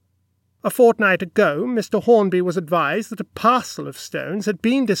A fortnight ago Mr. Hornby was advised that a parcel of stones had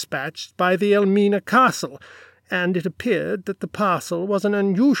been dispatched by the Elmina Castle, and it appeared that the parcel was an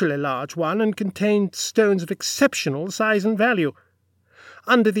unusually large one and contained stones of exceptional size and value.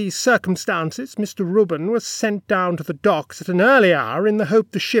 Under these circumstances, Mr. Reuben was sent down to the docks at an early hour in the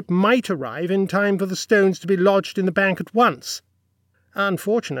hope the ship might arrive in time for the stones to be lodged in the bank at once.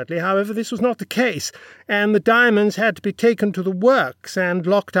 Unfortunately, however, this was not the case, and the diamonds had to be taken to the works and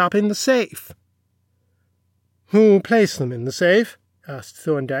locked up in the safe. "Who placed them in the safe?" asked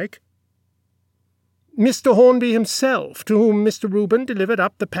Thorndyke. "Mr. Hornby himself, to whom Mr. Reuben delivered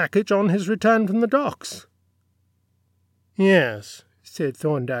up the package on his return from the docks." "Yes," said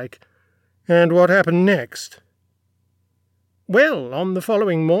Thorndyke. "And what happened next?" "Well, on the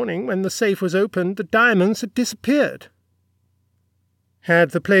following morning, when the safe was opened, the diamonds had disappeared."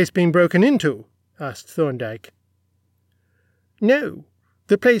 "Had the place been broken into?" asked Thorndyke. "No.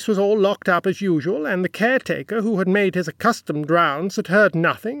 The place was all locked up as usual, and the caretaker, who had made his accustomed rounds, had heard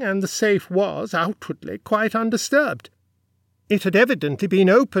nothing, and the safe was, outwardly, quite undisturbed. It had evidently been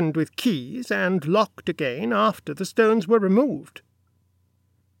opened with keys and locked again after the stones were removed."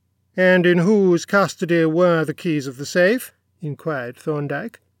 "And in whose custody were the keys of the safe?" inquired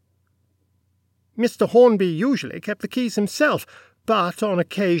Thorndyke. "Mr. Hornby usually kept the keys himself, but on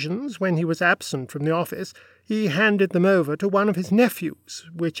occasions, when he was absent from the office, he handed them over to one of his nephews,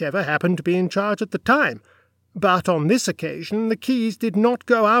 whichever happened to be in charge at the time. But on this occasion the keys did not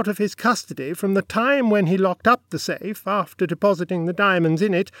go out of his custody from the time when he locked up the safe, after depositing the diamonds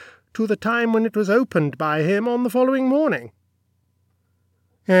in it, to the time when it was opened by him on the following morning."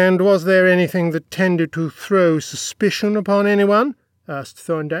 "And was there anything that tended to throw suspicion upon anyone?" asked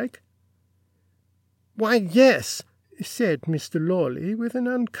Thorndyke. "Why, yes," said Mr. Lawley, with an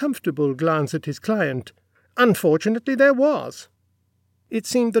uncomfortable glance at his client. "Unfortunately, there was. It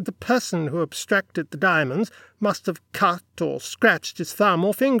seemed that the person who abstracted the diamonds must have cut or scratched his thumb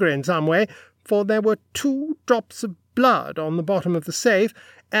or finger in some way, for there were 2 drops of blood on the bottom of the safe,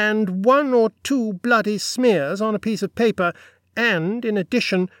 and 1 or 2 bloody smears on a piece of paper, and, in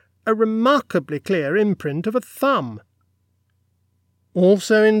addition, a remarkably clear imprint of a thumb."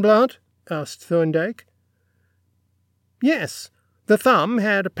 "Also in blood?" asked Thorndyke. "Yes. The thumb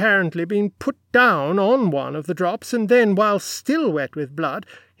had apparently been put down on one of the drops, and then, while still wet with blood,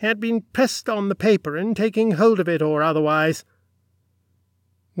 had been pressed on the paper in taking hold of it or otherwise."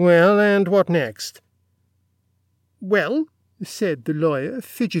 "Well, and what next?" "Well," said the lawyer,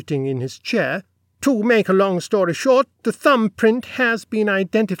 fidgeting in his chair, "to make a long story short, the thumb-print has been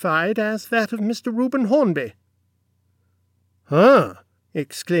identified as that of Mr. Reuben Hornby." "Ah!"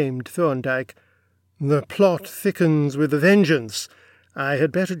 exclaimed Thorndyke. "The plot thickens with a vengeance. I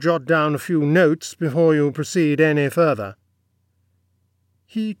had better jot down a few notes before you proceed any further."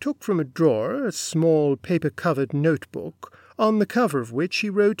 He took from a drawer a small paper-covered notebook, on the cover of which he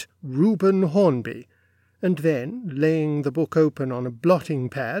wrote Reuben Hornby, and then, laying the book open on a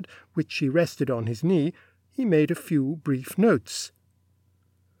blotting-pad, which he rested on his knee, he made a few brief notes.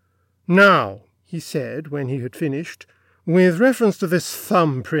 "Now," he said, when he had finished, "with reference to this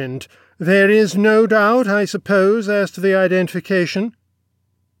thumb-print, there is no doubt, I suppose, as to the identification?"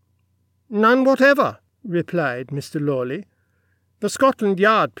 "None whatever," replied Mr. Lawley. "The Scotland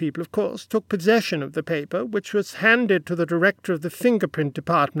Yard people, of course, took possession of the paper, which was handed to the director of the fingerprint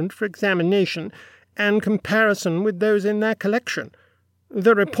department for examination and comparison with those in their collection.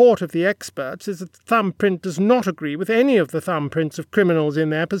 The report of the experts is that the thumb-print does not agree with any of the thumb-prints of criminals in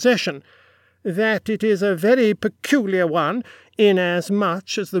their possession, that it is a very peculiar one,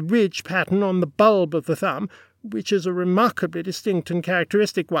 inasmuch as the ridge pattern on the bulb of the thumb, which is a remarkably distinct and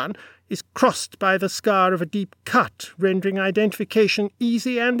characteristic one, is crossed by the scar of a deep cut, rendering identification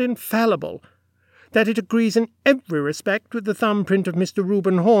easy and infallible, that it agrees in every respect with the thumb-print of Mr.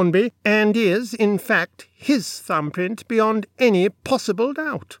 Reuben Hornby, and is, in fact, his thumb-print beyond any possible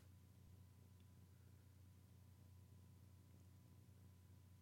doubt."